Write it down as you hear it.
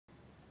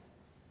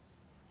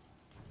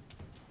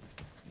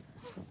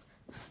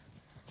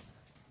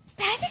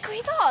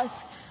Gwyddod,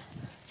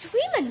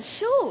 dwi'm yn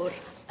siŵr.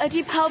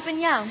 Ydy pawb yn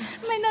iawn?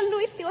 Mae yna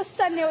lwyth o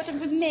syniad yn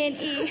fy mhen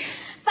I.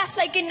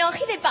 Falle gynnwch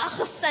chi ddim bach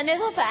o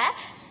syniad o fe?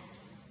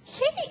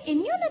 Lle ni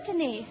union ydyn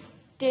ni?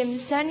 Dim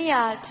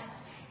syniad.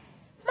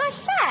 Mae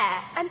lle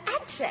yn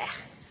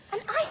edrych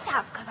yn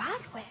eithaf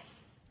cyfarwydd.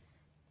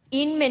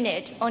 1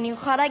 munud, o'n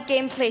i'n chwarae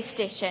game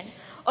PlayStation.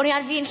 O'n i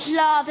ar fi'n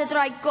lladd y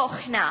ddrai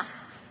goch na.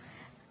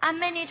 A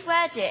munud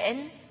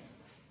wedyn...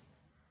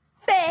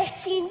 Be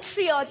ti'n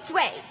trio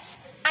dweud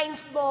ein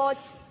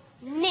bod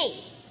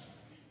ni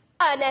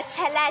yn y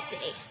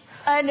teledu?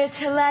 Yn y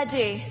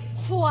teledu.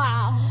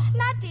 Waw.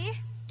 Nadi,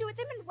 dwi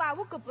ddim yn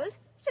waw o gwbl.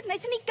 Sut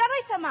wnaethon ni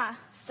gyrraedd yma?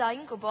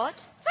 Sa'n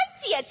gwybod? Rhaid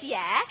di ydi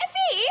e? Y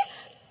fi?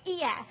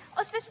 Ie,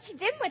 os fysa ti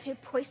ddim wedi'r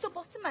pwys o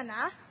botwm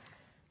yna.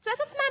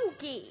 Dwedodd mam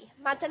gi,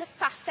 mae dyna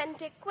ffasen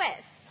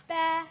digwydd.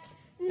 Be?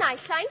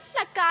 Naill ein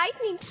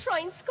llygaid ni'n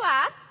troi'n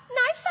sgwar,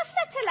 naill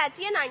ffasau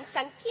teledu yn ein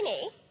llync I ni.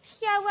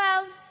 Ie,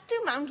 wel,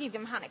 dyw mam gi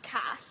ddim hanner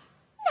call.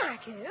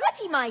 Nagw.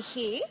 Ydy mae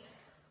hi.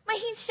 Mae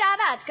hi'n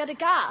siarad gyda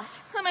gas.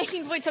 A mae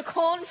hi'n fwyta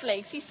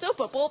cornflakes I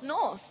swper bob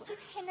nos. Dyw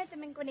hynna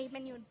ddim yn gwneud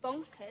mewn i'n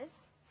bonkers.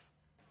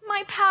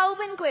 Mae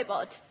pawb yn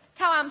gwybod.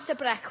 Taw amser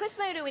brecwast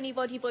mae rhywun I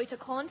fod I fwyta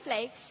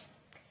cornflakes.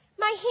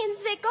 Mae hi'n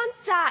ddigon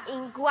da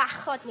i'n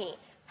gwachod ni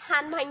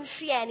pan mae'n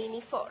rhieni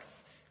ni ffwrdd.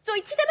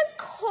 Dwi ti ddim yn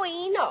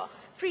cwyno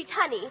pryd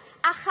hynny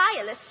a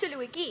chael y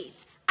sylw I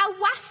gyd, a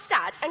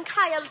wastad yn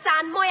cael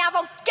dan mwyaf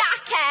o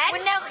gacen.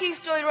 Wnewch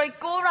chi'ch dwy roi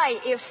gorau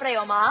i'r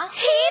ffreo ma.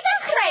 Hi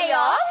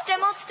ddechreuodd?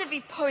 Dim ond dy fi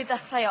pwy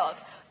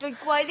ddechreuodd. Dwy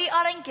gwaeddi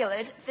ar ein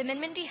gilydd ddim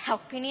yn mynd I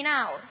helpu ni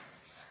nawr.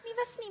 Mi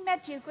fys ni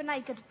medru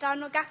gwneud gyda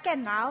dan o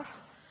gacen nawr.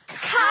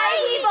 Cai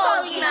hi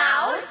boli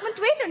nawr. Mae'n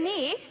dweud o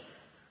ni.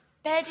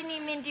 Be dyn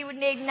ni'n mynd I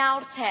wneud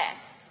nawr te?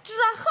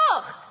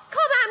 Drachwch,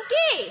 com am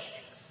gi.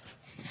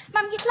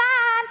 Mam gi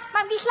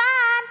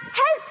llan,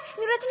 help,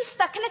 mi rydyn ni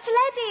stuck yn y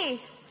teledu.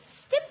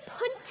 Dim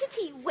pwynt I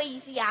ti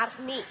weiddi ar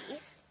ni.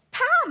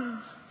 Pam?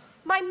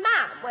 Mae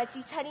mam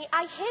wedi tynnu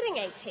ei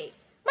hearing aid ti.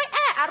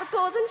 Mae ar y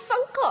bodd yn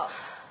ffynco.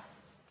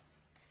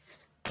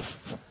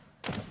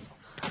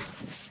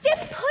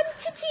 Dim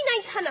pwynt I ti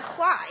wneud hynny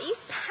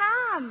chwaith.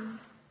 Pam?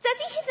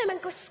 Dydy hi ddim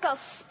yn gwisgo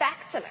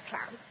spect yn y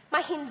clan.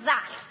 Mae hi'n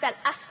ddall fel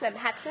aslym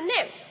heb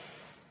nhw.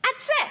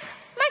 Edrych,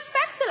 mae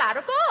spectol ar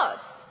y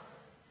bodd.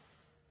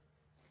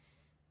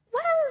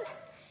 Wel,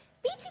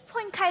 beth I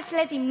pwynt cael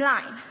teledu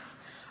mlaen?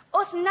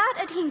 Os nad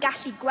ydy hi'n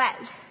gallu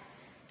gweld,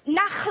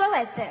 na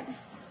chlywed ddim.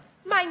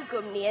 Mae'n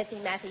gwmni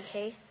ydi meddu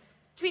hi.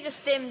 Dwi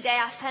jyst ddim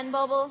deall hyn,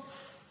 bobl.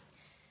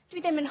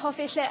 Dwi ddim yn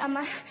hoffi lle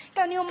yma.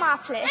 Gawn ni o ma,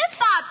 please. Ys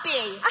babi!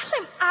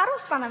 Allai'm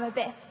aros fan am y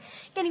beth.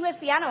 Gen I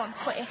USB piano yn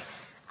chwech.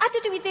 A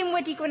dydw I ddim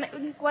wedi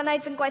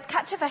gwneud fy'n gwaith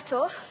catref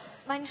eto.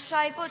 Mae'n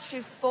rhaid bod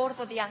rhyw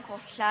ffordd o ddianc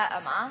o'r lle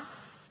yma.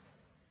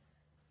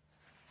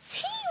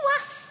 Ti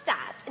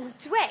wastad yn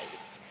dweud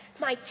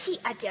mae ti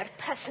ydy'r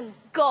person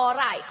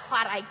gorau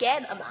chwarae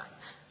gem yma.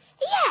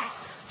 Ie,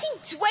 ti'n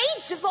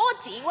dweud dy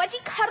fod I wedi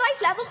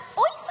cyrraedd lefel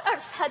 8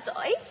 ers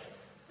hydoedd?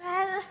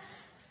 Wel,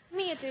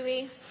 mi ydw I,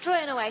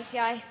 drwy yn y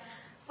weithiau.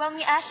 Wel,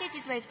 mi allu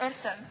di dweud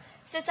wrthym.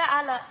 Sut a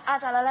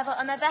adal y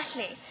lefel yma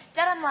felly?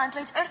 Der ymlaen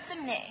dweud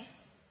wrthym ni.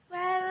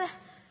 Wel,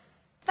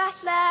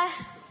 falle,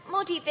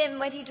 mod I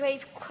ddim wedi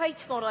dweud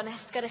cweit mor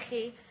onest gyda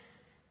chi.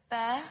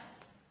 Be?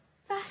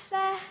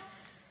 Falle,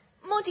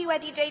 mod I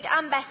wedi dweud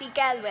ambell I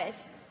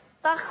gelwydd.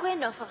 Bach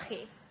gwyn o'ch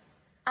chi.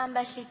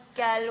 Ambell I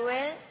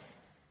gelwydd?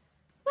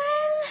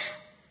 Wel,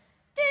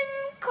 dim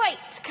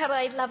cweit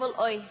cyrraedd lefel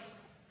 8.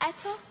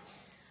 Eto?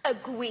 Y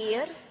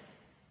gwir?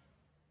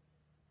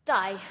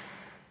 2.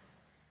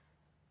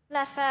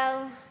 Lefel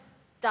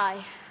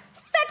 2.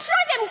 Fedra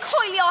ddim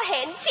coelio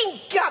hyn, ti'n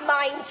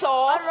gymaint o.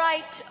 All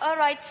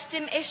right,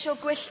 dim isio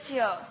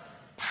gwylltio.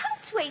 Pam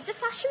dweud y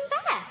ffasiwn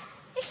beth?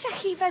 Eisiau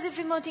chi feddwl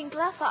fi mod i'n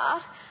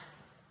glyfar?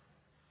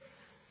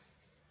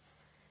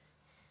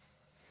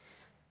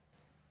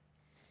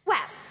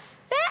 Wel,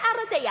 be ar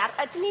y deiar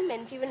ydyn ni'n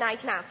mynd I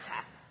wneud nawr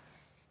te?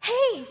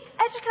 Hei,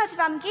 edrych ar dy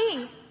fam gi.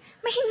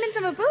 Mae hi'n mynd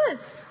am y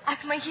bwdd.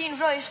 Ac mae hi'n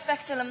rhoi'r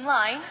sbectol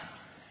ymlaen.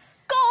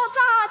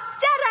 Goda,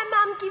 dere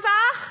mam gi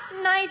fach.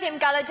 Na I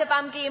ddim gael y dy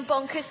fam gi yn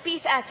bonkers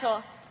byth eto.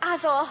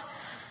 Addo.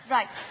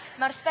 Right,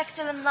 mae'r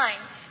sbectol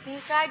ymlaen.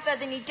 Ni'n rhaid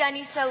fydden ni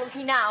dynnu sylw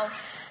hi nawr.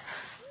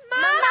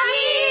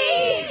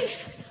 Mami!